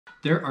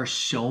There are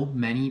so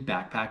many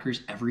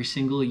backpackers every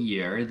single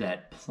year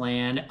that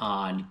plan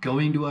on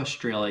going to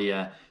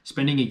Australia,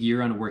 spending a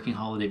year on a working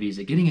holiday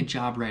visa, getting a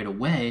job right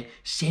away,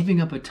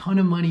 saving up a ton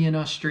of money in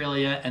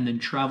Australia, and then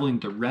traveling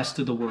the rest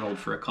of the world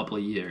for a couple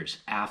of years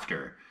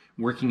after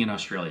working in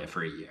Australia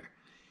for a year.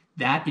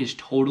 That is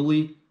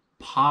totally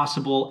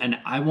possible, and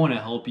I want to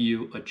help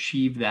you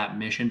achieve that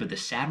mission. But the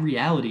sad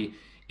reality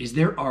is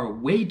there are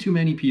way too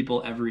many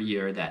people every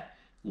year that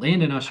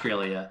land in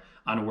Australia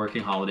on a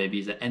working holiday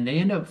visa and they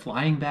end up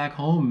flying back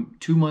home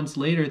 2 months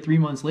later, 3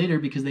 months later,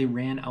 because they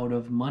ran out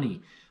of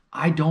money.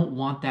 I don't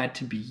want that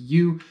to be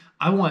you.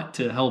 I want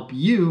to help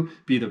you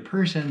be the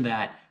person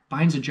that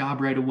finds a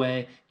job right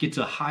away, gets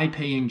a high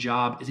paying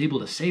job, is able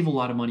to save a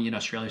lot of money in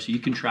Australia so you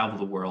can travel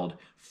the world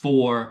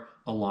for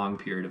a long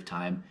period of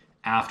time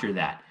after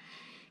that.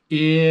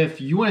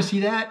 If you want to see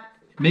that,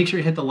 make sure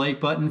you hit the like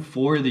button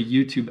for the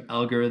YouTube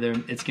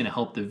algorithm. It's going to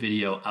help the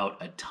video out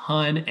a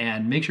ton.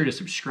 And make sure to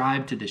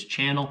subscribe to this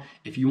channel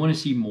if you want to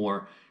see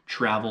more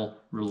travel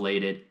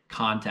related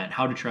content.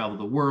 How to travel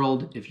the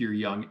world if you're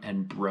young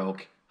and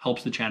broke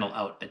helps the channel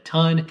out a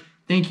ton.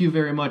 Thank you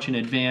very much in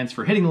advance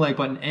for hitting the like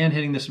button and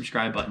hitting the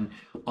subscribe button.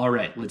 All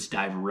right, let's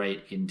dive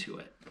right into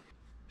it.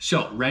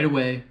 So right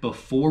away,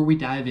 before we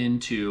dive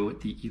into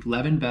the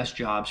 11 best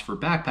jobs for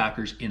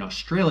backpackers in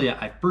Australia,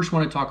 I first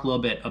want to talk a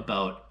little bit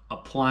about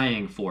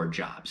applying for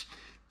jobs.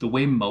 The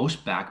way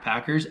most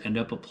backpackers end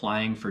up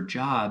applying for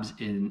jobs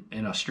in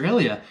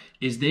Australia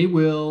is they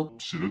will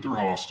sit at their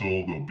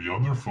hostel, they'll be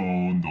on their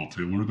phone, they'll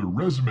tailor their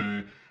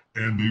resume,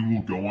 and they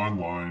will go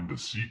online to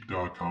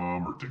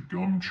Seek.com or to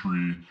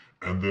Gumtree,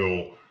 and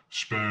they'll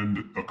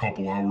spend a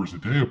couple hours a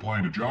day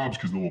applying to jobs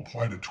because they'll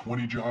apply to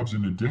 20 jobs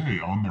in a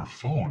day on their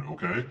phone,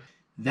 okay?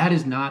 That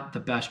is not the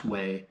best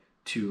way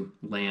to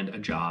land a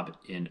job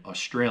in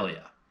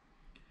Australia.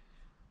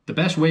 The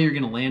best way you're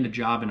going to land a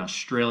job in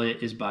Australia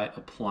is by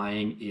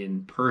applying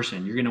in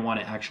person. You're going to want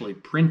to actually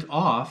print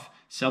off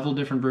several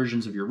different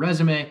versions of your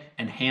resume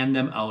and hand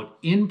them out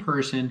in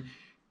person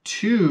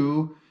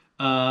to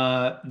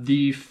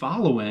the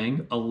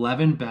following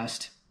 11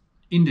 best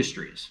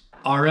industries.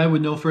 All right,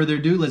 with no further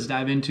ado, let's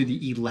dive into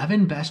the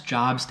 11 best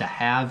jobs to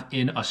have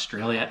in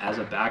Australia as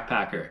a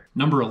backpacker.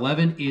 Number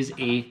 11 is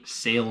a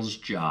sales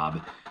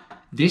job.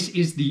 This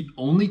is the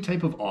only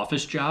type of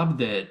office job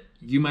that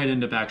you might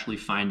end up actually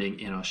finding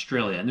in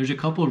Australia. And there's a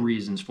couple of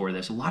reasons for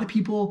this. A lot of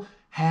people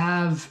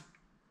have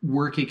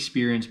work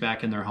experience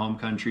back in their home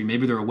country.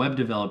 Maybe they're a web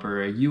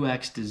developer, a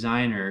UX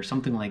designer, or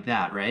something like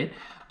that, right?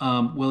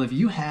 Well, if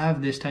you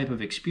have this type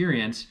of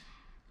experience,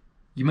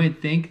 you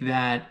might think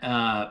that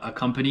a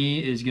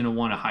company is going to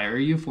want to hire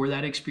you for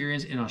that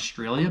experience in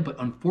Australia, but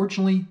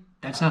unfortunately,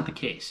 that's not the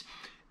case.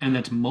 And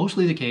that's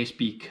mostly the case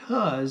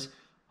because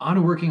on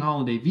a working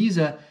holiday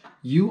visa,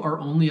 you are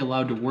only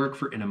allowed to work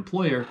for an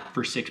employer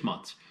for 6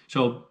 months.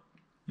 So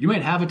you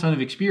might have a ton of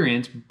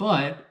experience,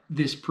 but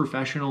this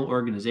professional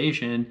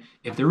organization,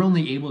 if they're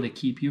only able to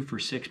keep you for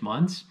 6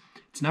 months,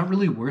 it's not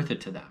really worth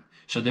it to them.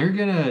 So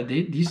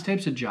these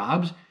types of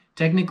jobs,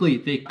 technically,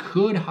 they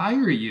could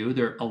hire you.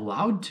 They're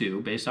allowed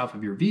to based off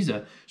of your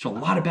visa. So a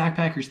lot of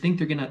backpackers think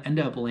they're going to end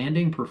up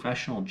landing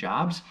professional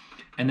jobs.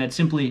 And that's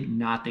simply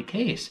not the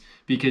case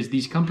because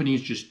these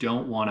companies just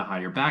don't want to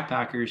hire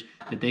backpackers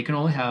that they can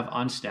only have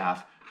on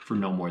staff for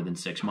no more than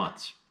 6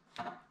 months.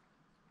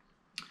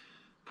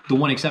 The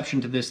one exception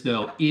to this,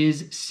 though,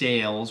 is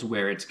sales,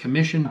 where it's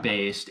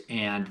commission-based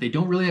and they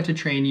don't really have to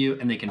train you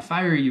and they can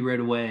fire you right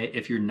away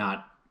if you're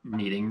not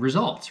meeting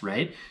results,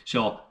 right?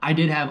 So I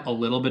did have a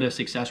little bit of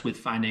success with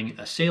finding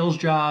a sales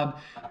job.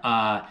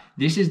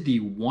 This is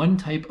the one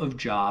type of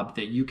job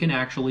that you can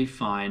actually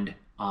find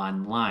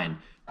online.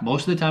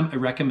 Most of the time, I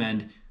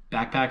recommend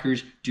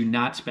backpackers do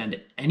not spend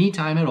any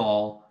time at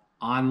all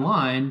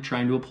online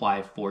trying to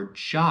apply for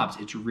jobs.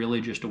 It's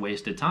really just a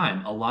waste of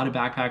time. A lot of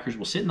backpackers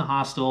will sit in the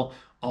hostel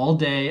all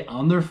day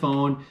on their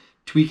phone,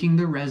 tweaking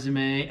their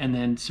resume and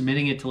then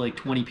submitting it to like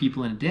 20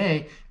 people in a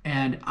day.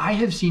 And I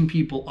have seen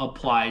people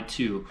apply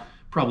to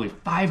probably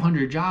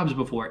 500 jobs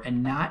before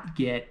and not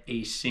get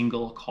a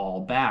single call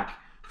back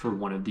for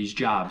one of these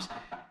jobs.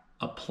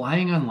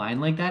 Applying online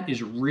like that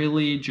is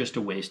really just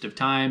a waste of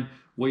time.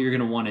 What you're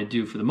going to want to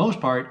do for the most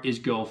part is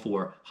go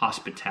for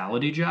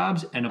hospitality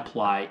jobs and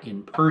apply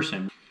in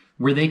person,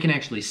 where they can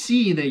actually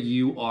see that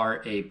you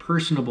are a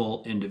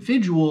personable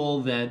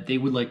individual that they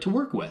would like to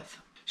work with.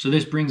 So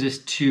this brings us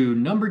to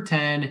number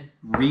 10,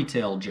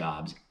 retail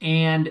jobs.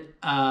 And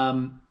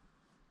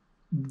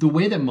the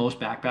way that most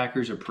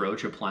backpackers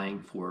approach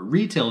applying for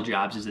retail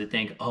jobs is they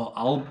think, oh,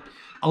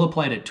 I'll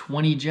apply to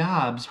 20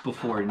 jobs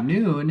before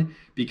noon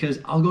because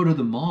I'll go to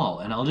the mall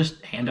and I'll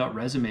just hand out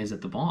resumes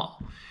at the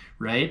mall,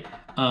 right?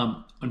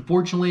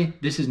 Unfortunately,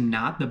 this is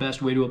not the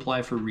best way to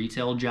apply for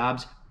retail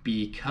jobs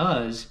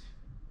because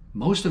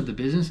most of the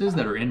businesses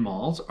that are in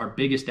malls are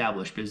big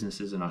established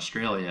businesses in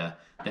Australia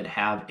that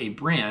have a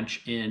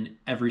branch in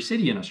every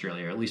city in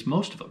Australia, or at least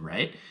most of them,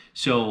 right?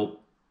 So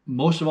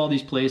most of all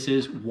these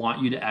places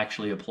want you to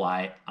actually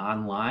apply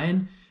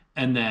online.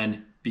 And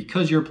then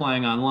because you're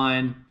applying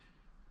online,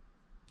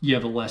 you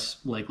have a less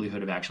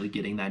likelihood of actually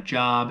getting that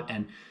job.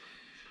 And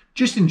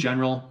just in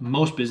general,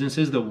 most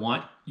businesses that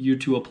want you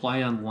to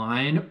apply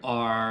online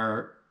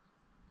are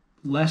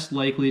less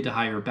likely to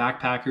hire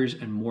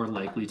backpackers and more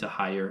likely to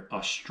hire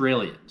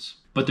Australians.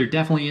 But there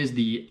definitely is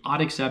the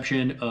odd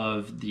exception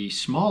of the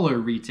smaller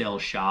retail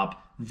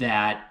shop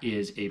that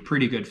is a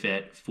pretty good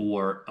fit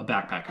for a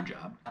backpacker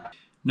job.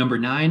 Number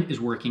 9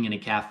 is working in a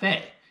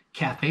cafe.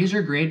 Cafes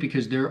are great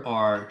because there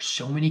are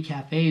so many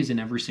cafes in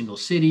every single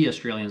city.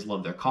 Australians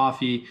love their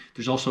coffee.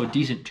 There's also a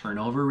decent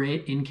turnover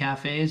rate in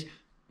cafes,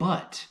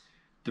 but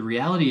the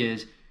reality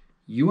is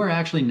you are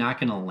actually not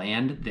going to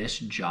land this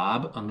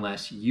job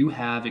unless you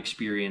have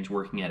experience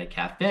working at a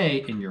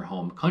cafe in your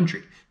home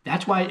country.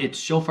 That's why it's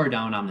so far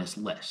down on this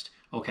list,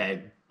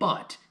 okay?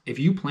 But if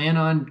you plan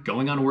on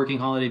going on a working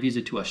holiday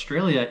visa to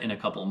Australia in a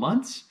couple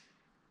months,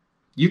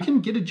 you can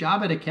get a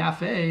job at a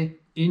cafe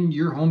in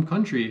your home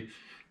country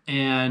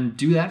and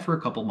do that for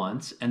a couple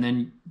months. And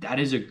then that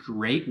is a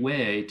great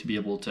way to be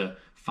able to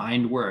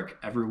find work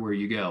everywhere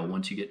you go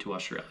once you get to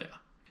Australia.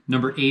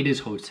 Number 8 is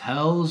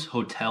hotels.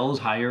 Hotels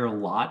hire a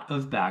lot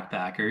of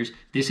backpackers.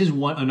 This is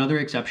another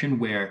exception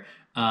where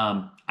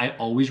I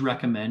always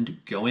recommend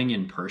going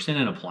in person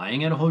and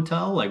applying at a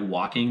hotel, like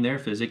walking there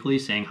physically,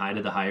 saying hi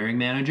to the hiring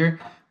manager.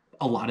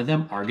 A lot of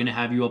them are going to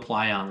have you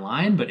apply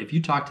online, but if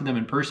you talk to them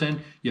in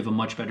person, you have a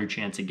much better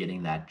chance of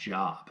getting that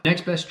job.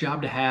 Next best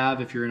job to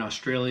have if you're in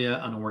Australia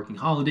on a working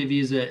holiday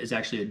visa is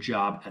actually a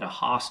job at a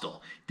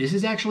hostel. This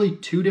is actually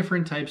 2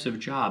 different types of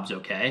jobs,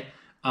 okay?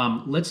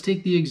 Let's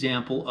take the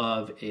example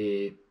of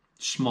a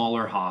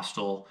smaller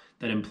hostel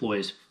that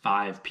employs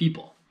 5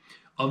 people.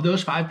 Of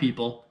those 5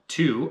 people,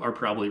 2 are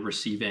probably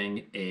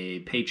receiving a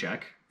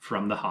paycheck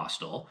from the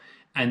hostel,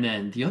 and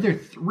then the other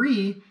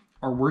 3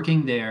 are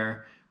working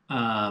there.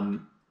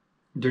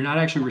 They're not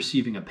actually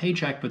receiving a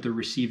paycheck, but they're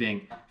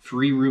receiving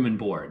free room and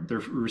board. They're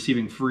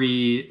receiving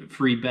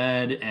free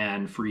bed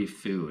and free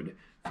food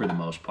for the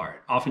most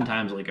part.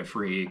 Oftentimes like a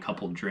free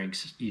couple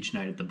drinks each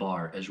night at the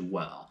bar as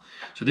well.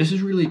 So this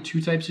is really 2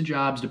 types of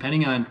jobs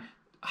depending on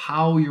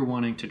how you're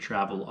wanting to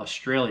travel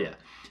Australia.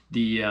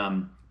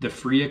 The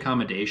free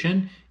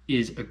accommodation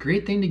is a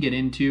great thing to get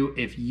into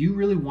if you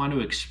really want to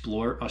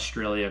explore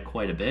Australia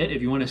quite a bit.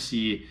 If you want to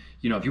see,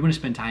 if you want to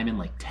spend time in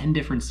like 10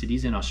 different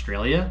cities in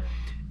Australia,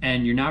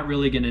 and you're not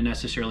really going to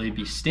necessarily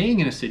be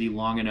staying in a city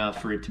long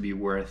enough for it to be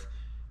worth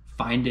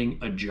finding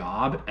a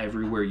job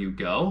everywhere you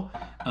go.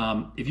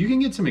 If you can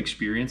get some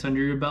experience under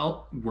your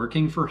belt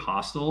working for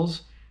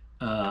hostels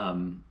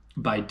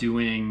by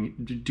doing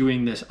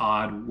this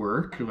odd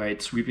work, right?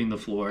 Sweeping the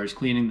floors,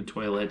 cleaning the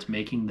toilets,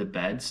 making the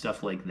beds,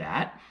 stuff like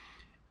that.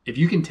 If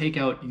you can take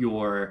out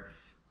your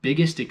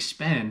biggest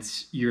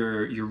expense,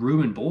 your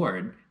room and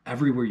board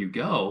everywhere you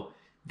go,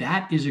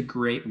 that is a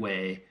great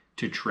way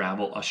to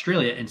travel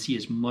Australia and see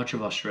as much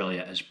of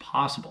Australia as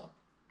possible.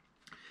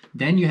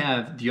 Then you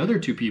have the other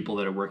 2 people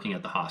that are working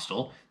at the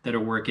hostel that are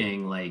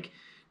working like,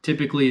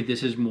 typically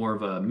this is more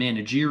of a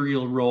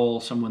managerial role,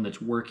 someone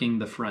that's working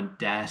the front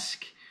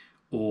desk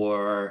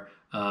or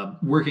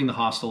working the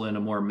hostel in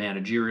a more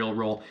managerial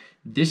role.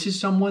 This is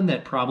someone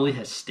that probably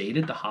has stayed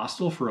at the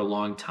hostel for a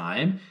long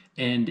time,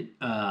 and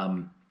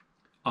a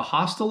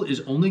hostel is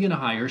only going to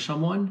hire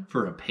someone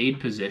for a paid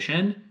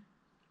position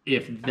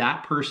if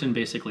that person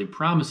basically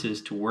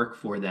promises to work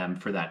for them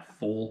for that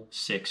full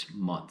 6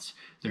 months.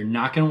 They're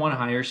not going to want to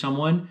hire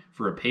someone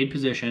for a paid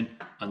position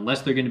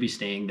unless they're going to be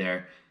staying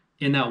there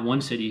in that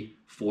one city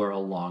for a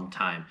long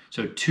time.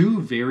 So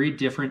 2 very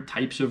different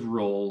types of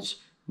roles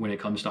when it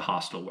comes to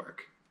hostel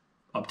work.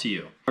 Up to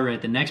you. All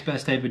right, the next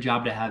best type of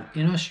job to have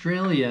in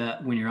Australia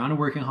when you're on a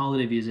working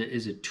holiday visa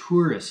is a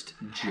tourist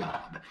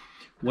job.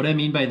 What I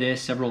mean by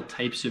this, several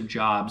types of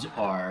jobs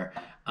are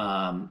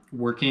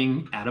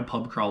working at a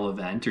pub crawl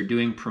event or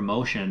doing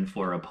promotion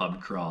for a pub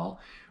crawl,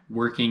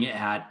 working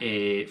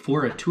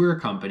for a tour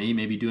company,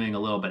 maybe doing a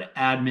little bit of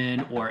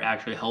admin or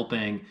actually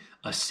helping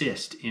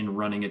assist in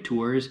running a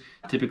tours.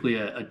 Typically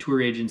a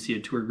tour agency, a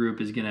tour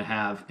group is going to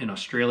have an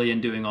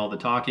Australian doing all the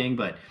talking,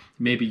 but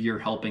maybe you're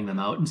helping them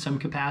out in some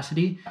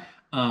capacity.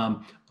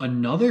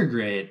 Another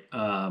great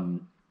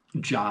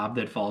job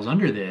that falls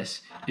under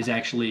this is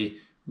actually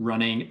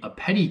running a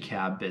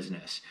pedicab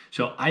business.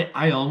 So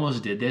I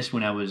almost did this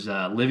when I was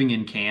living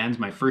in Cairns.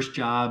 My first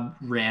job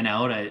ran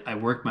out. I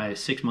worked my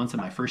 6 months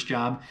at my first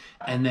job,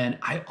 and then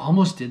I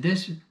almost did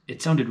this.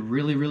 It sounded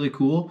really, really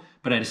cool,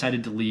 but I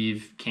decided to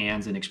leave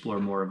Cairns and explore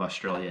more of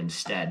Australia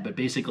instead. But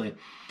basically,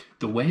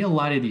 the way a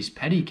lot of these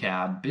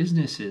pedicab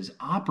businesses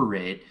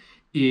operate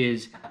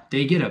is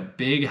they get a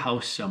big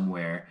house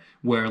somewhere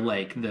where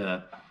like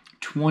the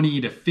 20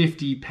 to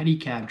 50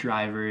 pedicab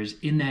drivers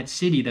in that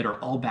city that are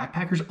all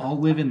backpackers all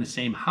live in the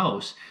same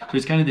house. So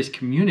it's kind of this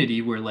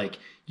community where like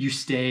you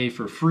stay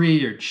for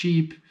free or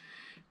cheap.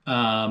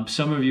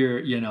 Some of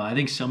your, I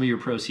think some of your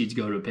proceeds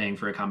go to paying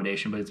for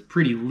accommodation, but it's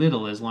pretty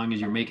little as long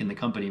as you're making the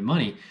company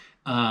money.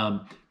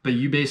 But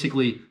you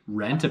basically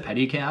rent a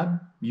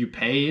pedicab, you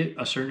pay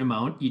a certain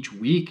amount each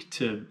week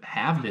to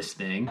have this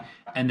thing,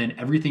 and then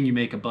everything you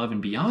make above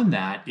and beyond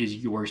that is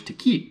yours to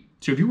keep.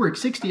 So if you work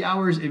 60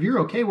 hours, if you're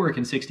okay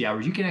working 60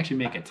 hours, you can actually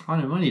make a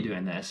ton of money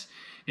doing this.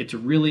 It's a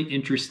really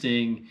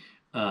interesting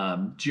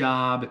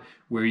job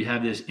where you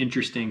have this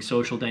interesting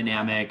social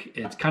dynamic.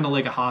 It's kind of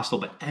like a hostel,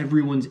 but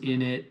everyone's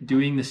in it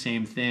doing the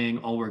same thing,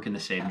 all working the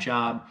same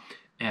job.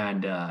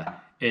 And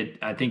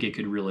I think it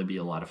could really be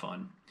a lot of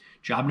fun.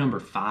 Job number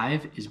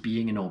 5 is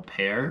being an au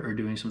pair or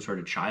doing some sort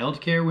of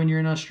childcare when you're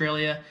in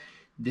Australia.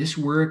 This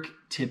work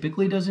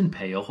typically doesn't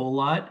pay a whole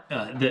lot.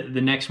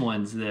 The next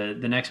ones, the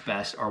next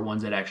best are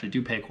ones that actually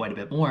do pay quite a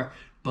bit more.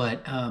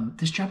 But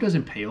this job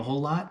doesn't pay a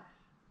whole lot,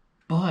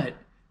 but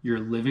you're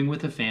living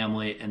with a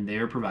family and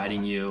they're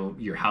providing you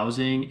your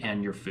housing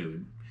and your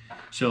food.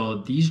 So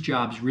these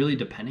jobs, really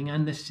depending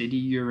on the city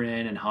you're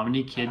in and how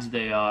many kids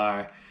they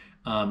are,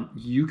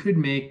 you could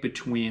make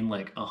between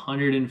like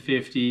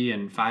 $150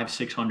 and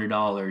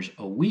 $500-$600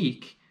 a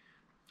week.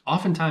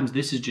 Oftentimes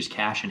this is just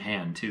cash in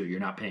hand too. You're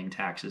not paying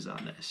taxes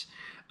on this.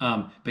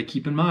 But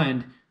keep in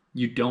mind,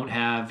 you don't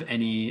have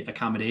any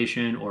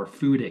accommodation or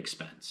food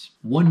expense.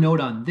 One note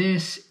on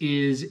this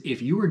is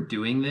if you are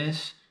doing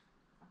this,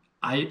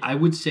 I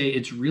would say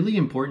it's really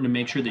important to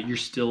make sure that you're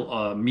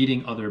still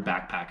meeting other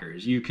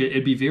backpackers.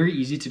 It'd be very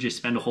easy to just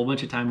spend a whole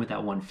bunch of time with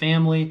that one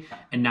family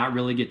and not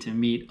really get to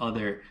meet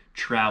other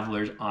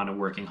travelers on a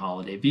working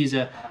holiday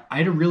visa. I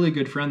had a really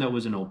good friend that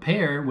was an au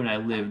pair when I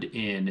lived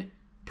in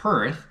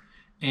Perth,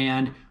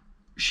 and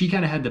she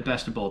kind of had the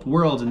best of both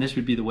worlds. And this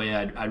would be the way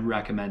I'd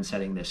recommend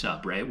setting this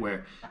up, right?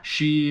 Where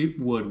she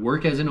would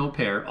work as an au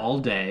pair all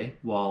day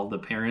while the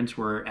parents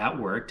were at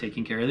work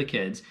taking care of the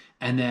kids.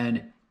 And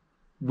then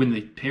when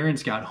the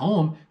parents got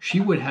home, she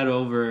would head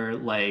over,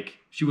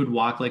 she would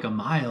walk like a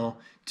mile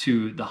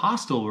to the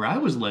hostel where I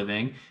was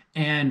living.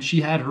 And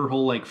she had her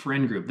whole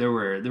friend group. There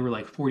were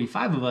like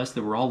 45 of us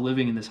that were all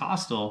living in this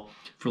hostel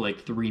for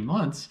like 3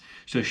 months.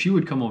 So she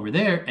would come over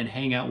there and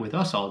hang out with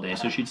us all day.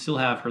 So she'd still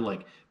have her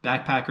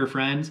backpacker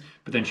friends,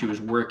 but then she was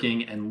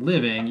working and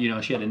living.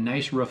 She had a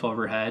nice roof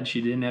over her head.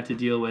 She didn't have to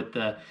deal with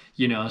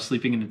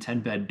sleeping in a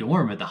 10-bed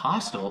dorm at the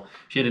hostel.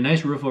 She had a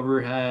nice roof over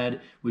her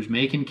head, was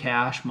making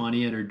cash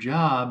money at her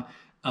job,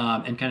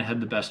 and kind of had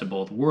the best of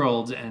both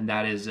worlds. And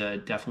that is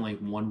definitely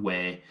one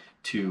way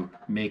to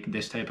make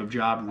this type of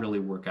job really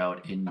work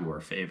out in your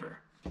favor.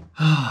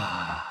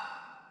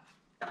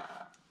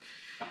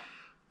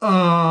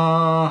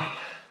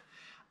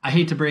 I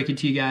hate to break it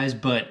to you guys,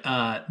 but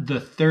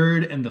the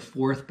third and the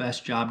fourth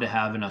best job to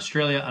have in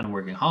Australia on a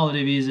working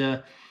holiday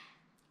visa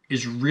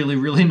is really,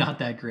 really not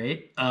that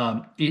great.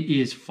 It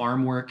is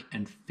farm work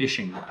and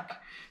fishing work.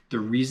 The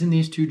reason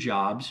these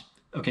jobs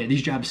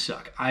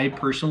suck. I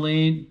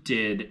personally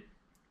did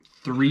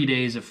 3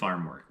 days of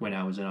farm work when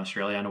I was in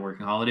Australia on a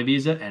working holiday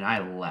visa, and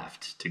I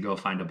left to go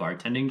find a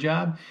bartending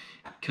job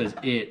because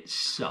it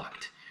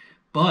sucked.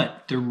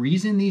 But the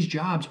reason these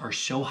jobs are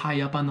so high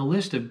up on the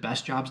list of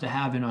best jobs to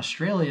have in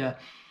Australia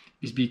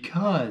is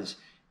because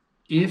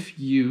if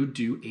you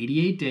do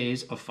 88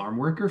 days of farm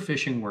work or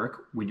fishing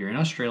work when you're in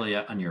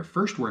Australia on your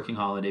first working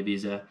holiday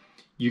visa,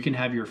 you can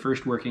have your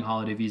first working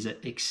holiday visa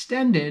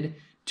extended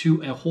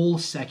to a whole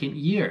second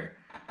year.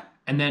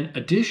 And then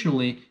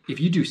additionally, if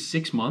you do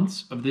 6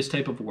 months of this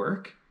type of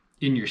work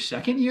in your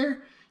second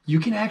year, you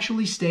can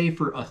actually stay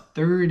for a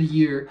third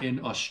year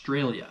in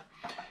Australia.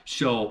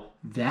 So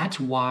that's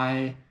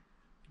why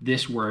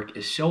this work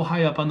is so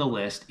high up on the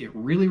list. It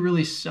really,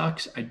 really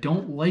sucks. I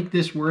don't like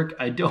this work.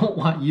 I don't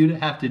want you to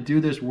have to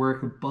do this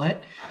work.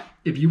 But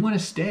if you want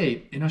to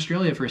stay in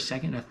Australia for a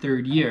second and a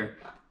third year,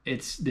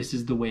 this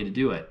is the way to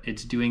do it.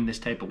 It's doing this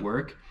type of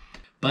work.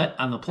 But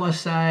on the plus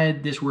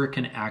side, this work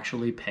can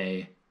actually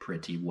pay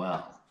pretty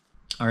well.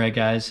 All right,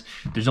 guys,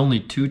 there's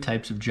only 2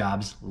 types of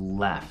jobs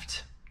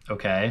left.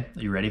 Okay,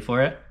 are you ready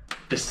for it?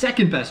 The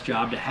second best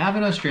job to have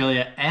in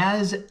Australia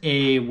as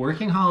a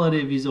working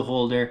holiday visa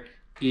holder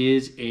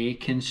is a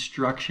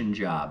construction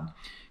job.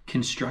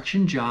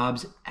 Construction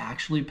jobs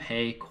actually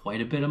pay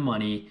quite a bit of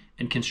money,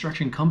 and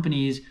construction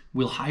companies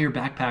will hire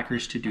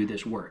backpackers to do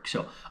this work.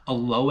 So a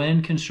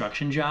low-end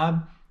construction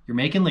job, you're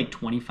making like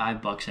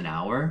 $25 an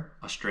hour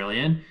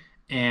Australian.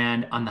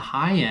 And on the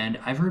high end,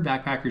 I've heard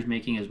backpackers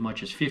making as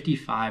much as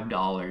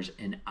 $55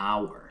 an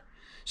hour.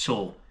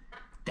 So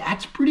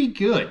that's pretty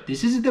good.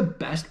 This is the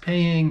best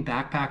paying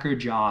backpacker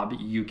job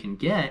you can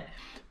get,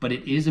 but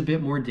it is a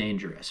bit more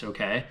dangerous,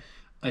 okay?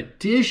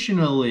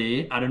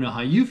 Additionally, I don't know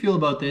how you feel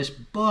about this,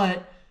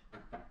 but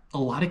a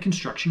lot of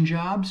construction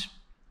jobs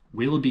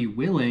will be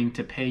willing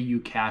to pay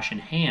you cash in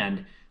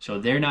hand. So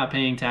they're not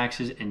paying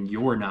taxes and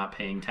you're not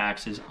paying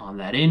taxes on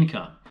that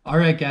income. All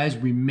right, guys,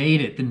 we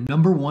made it. The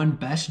number 1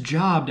 best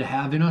job to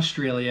have in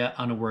Australia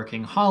on a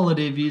working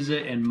holiday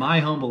visa, in my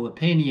humble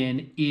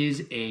opinion,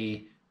 is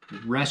a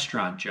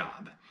restaurant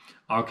job.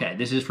 Okay,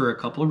 this is for a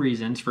couple of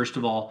reasons. First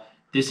of all,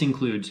 this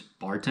includes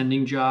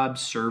bartending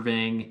jobs,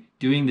 serving,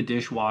 doing the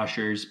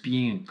dishwashers,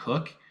 being a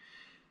cook.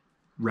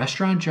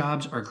 Restaurant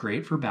jobs are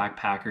great for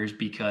backpackers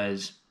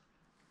because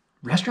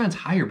restaurants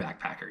hire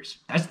backpackers.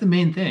 That's the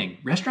main thing.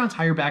 Restaurants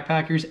hire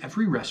backpackers.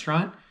 Every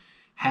restaurant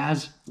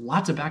has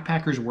lots of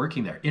backpackers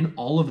working there in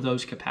all of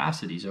those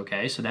capacities,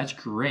 okay? So that's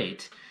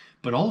great.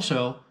 But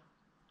also,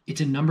 It's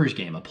a numbers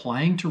game.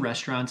 Applying to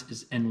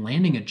restaurants and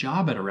landing a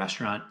job at a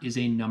restaurant is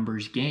a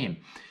numbers game.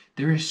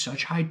 There is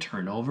such high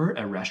turnover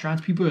at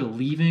restaurants. People are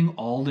leaving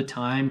all the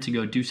time to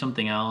go do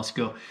something else.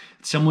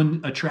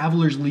 A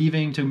traveler's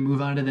leaving to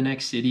move on to the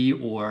next city,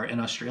 or an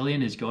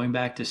Australian is going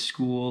back to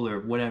school or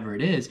whatever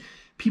it is.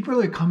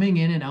 People are coming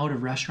in and out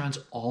of restaurants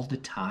all the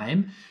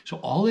time. So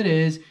all it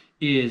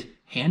is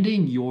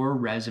handing your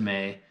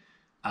resume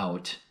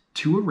out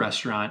to a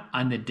restaurant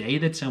on the day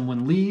that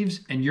someone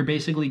leaves, and you're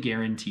basically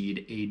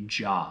guaranteed a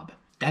job.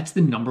 That's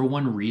the number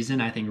one reason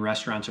I think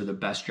restaurants are the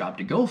best job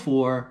to go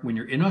for when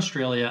you're in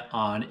Australia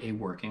on a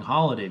working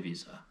holiday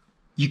visa.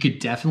 You could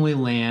definitely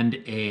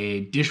land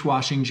a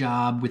dishwashing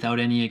job without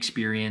any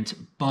experience,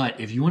 but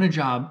if you want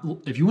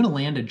to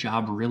land a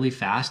job really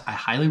fast, I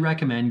highly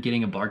recommend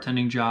getting a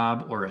bartending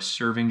job or a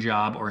serving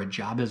job or a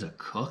job as a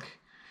cook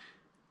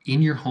in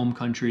your home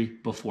country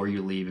before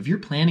you leave. If you're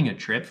planning a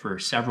trip for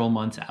several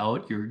months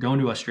out, you're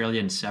going to Australia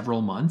in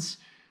several months,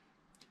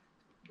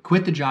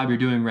 quit the job you're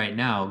doing right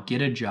now,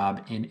 get a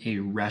job in a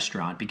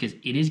restaurant, because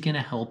it is going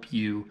to help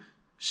you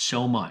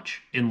so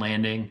much in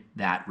landing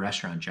that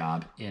restaurant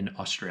job in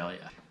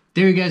Australia.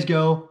 There you guys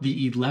go,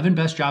 the 11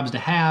 best jobs to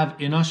have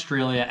in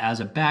Australia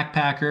as a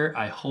backpacker.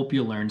 I hope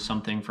you learned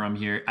something from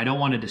here. I don't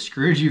want to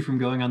discourage you from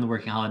going on the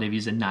working holiday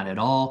visa, not at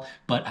all,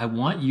 but I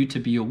want you to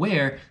be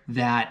aware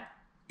that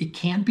it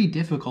can be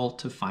difficult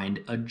to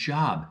find a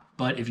job.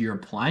 But if you're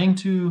applying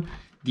to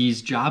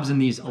these jobs in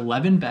these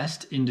 11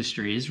 best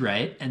industries,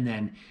 right, and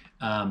then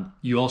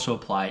you also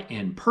apply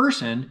in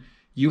person,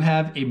 you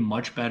have a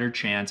much better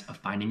chance of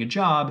finding a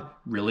job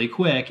really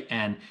quick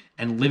and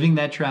living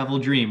that travel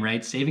dream,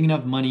 right? Saving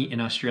enough money in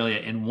Australia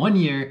in 1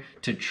 year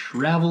to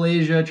travel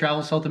Asia,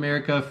 travel South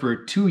America for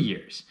 2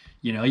 years.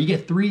 You know, you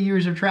get 3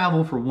 years of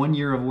travel for 1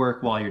 year of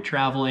work while you're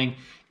traveling.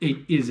 It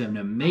is an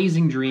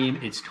amazing dream.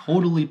 It's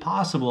totally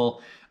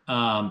possible.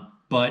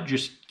 But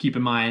just keep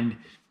in mind,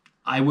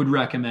 I would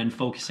recommend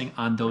focusing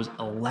on those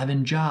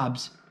 11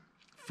 jobs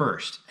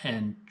first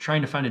and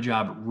trying to find a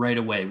job right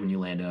away when you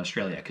land in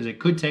Australia, because it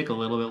could take a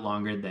little bit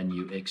longer than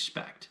you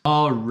expect.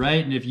 All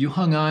right, and if you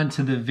hung on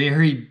to the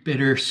very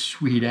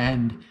bittersweet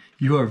end,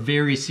 you are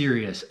very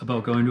serious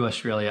about going to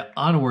Australia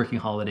on a working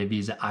holiday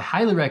visa, I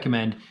highly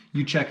recommend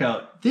you check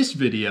out this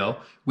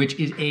video, which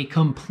is a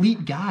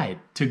complete guide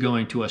to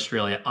going to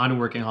Australia on a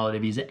working holiday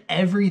visa.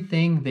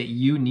 Everything that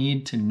you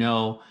need to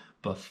know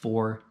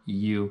before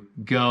you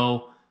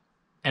go.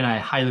 And I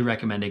highly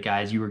recommend it,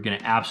 guys. You are going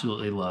to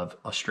absolutely love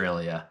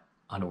Australia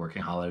on a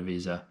working holiday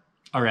visa.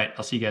 All right,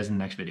 I'll see you guys in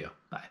the next video.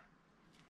 Bye.